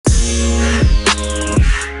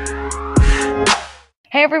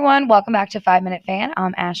Hey everyone, welcome back to 5 Minute Fan.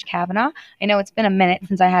 I'm Ash Kavanaugh. I know it's been a minute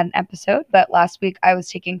since I had an episode, but last week I was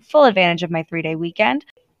taking full advantage of my 3-day weekend.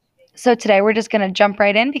 So today we're just going to jump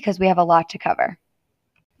right in because we have a lot to cover.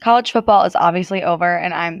 College football is obviously over,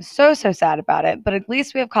 and I'm so sad about it, but at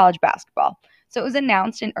least we have college basketball. So it was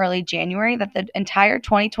announced in early January that the entire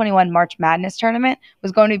 2021 March Madness tournament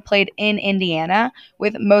was going to be played in Indiana,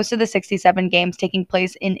 with most of the 67 games taking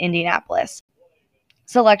place in Indianapolis.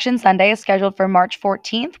 Selection Sunday is scheduled for March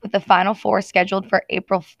 14th, with the Final Four scheduled for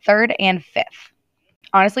April 3rd and 5th.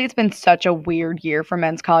 Honestly, it's been such a weird year for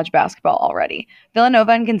men's college basketball already.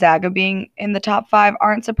 Villanova and Gonzaga being in the top 5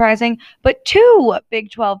 aren't surprising, but 2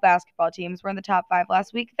 Big 12 basketball teams were in the top 5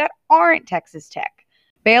 last week that aren't Texas Tech.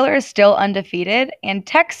 Baylor is still undefeated, and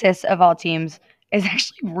Texas, of all teams, is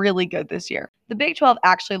actually really good this year. The Big 12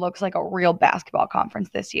 actually looks like a real basketball conference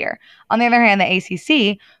this year. On the other hand, the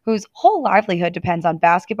ACC, whose whole livelihood depends on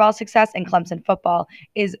basketball success and Clemson football,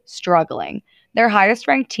 is struggling. Their highest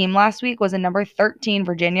ranked team last week was a number 13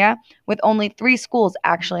 Virginia, with only 3 schools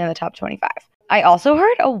actually in the top 25. I also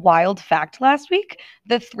heard a wild fact last week.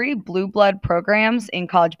 The 3 blue blood programs in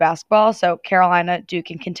college basketball, so Carolina, Duke,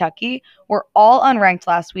 and Kentucky, were all unranked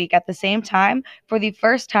last week at the same time for the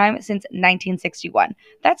first time since 1961.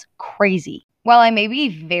 That's crazy. While I may be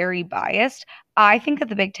very biased, I think that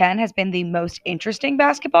the Big Ten has been the most interesting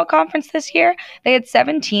basketball conference this year. They had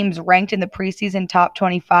 7 teams ranked in the preseason top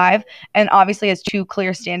 25, and obviously has 2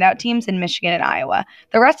 clear standout teams in Michigan and Iowa.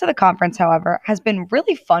 The rest of the conference, however, has been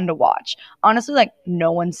really fun to watch. Honestly, no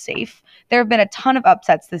one's safe. There have been a ton of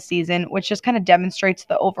upsets this season, which just kind of demonstrates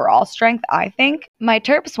the overall strength, I think. My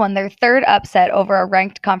Terps won their 3rd upset over a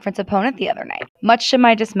ranked conference opponent the other night. Much to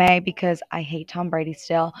my dismay, because I hate Tom Brady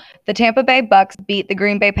still, the Tampa Bay Bucks beat the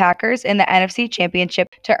Green Bay Packers in the NFC Championship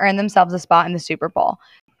to earn themselves a spot in the Super Bowl.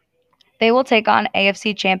 They will take on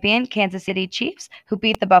AFC champion Kansas City Chiefs, who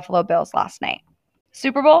beat the Buffalo Bills last night.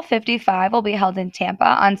 Super Bowl 55 will be held in Tampa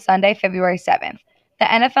on Sunday, February 7th. The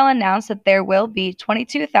NFL announced that there will be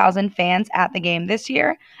 22,000 fans at the game this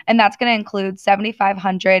year, and that's going to include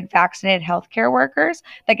 7,500 vaccinated healthcare workers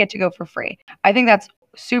that get to go for free. I think that's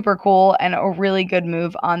super cool and a really good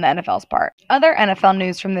move on the NFL's part. Other NFL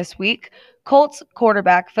news from this week: Colts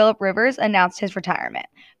quarterback Philip Rivers announced his retirement.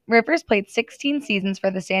 Rivers played 16 seasons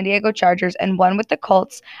for the San Diego Chargers and won with the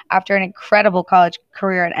Colts after an incredible college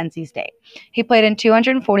career at NC State. He played in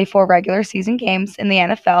 244 regular season games in the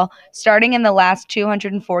NFL, starting in the last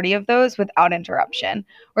 240 of those without interruption.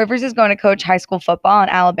 Rivers is going to coach high school football in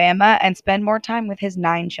Alabama and spend more time with his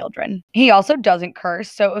 9 children. He also doesn't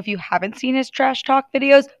curse, so if you haven't seen his trash talk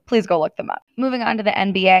videos, please go look them up. Moving on to the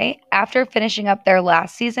NBA, after finishing up their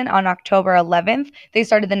last season on October 11th, they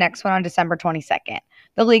started the next one on December 22nd.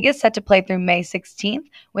 The league is set to play through May 16th,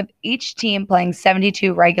 with each team playing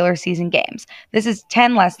 72 regular season games. This is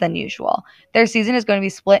 10 less than usual. Their season is going to be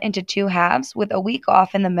split into 2 halves, with a week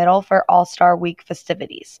off in the middle for All-Star Week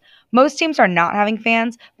festivities. Most teams are not having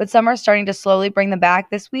fans, but some are starting to slowly bring them back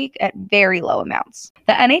this week at very low amounts.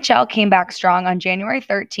 The NHL came back strong on January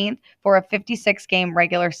 13th for a 56-game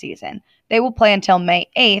regular season. They will play until May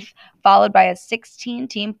 8th, followed by a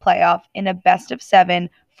 16-team playoff in a best-of-7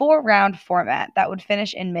 4-round format that would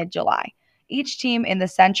finish in mid-July. Each team in the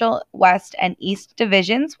Central, West, and East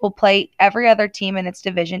divisions will play every other team in its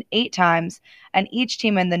division 8 times, and each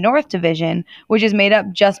team in the North Division, which is made up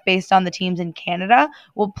just based on the teams in Canada,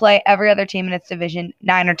 will play every other team in its division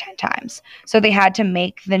 9 or 10 times. So they had to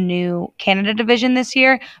make the new Canada division this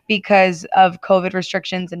year because of COVID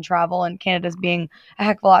restrictions and travel, and Canada's being a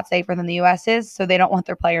heck of a lot safer than the US is, so they don't want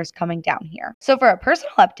their players coming down here. So for a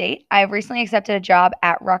personal update, I've recently accepted a job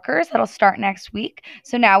at Rutgers that'll start next week.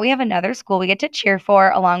 So now we have another school we get to cheer for,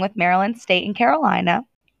 along with Maryland State and Carolina.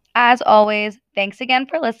 As always, thanks again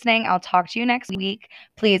for listening. I'll talk to you next week.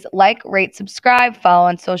 Please like, rate, subscribe, follow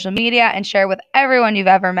on social media, and share with everyone you've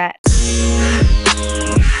ever met.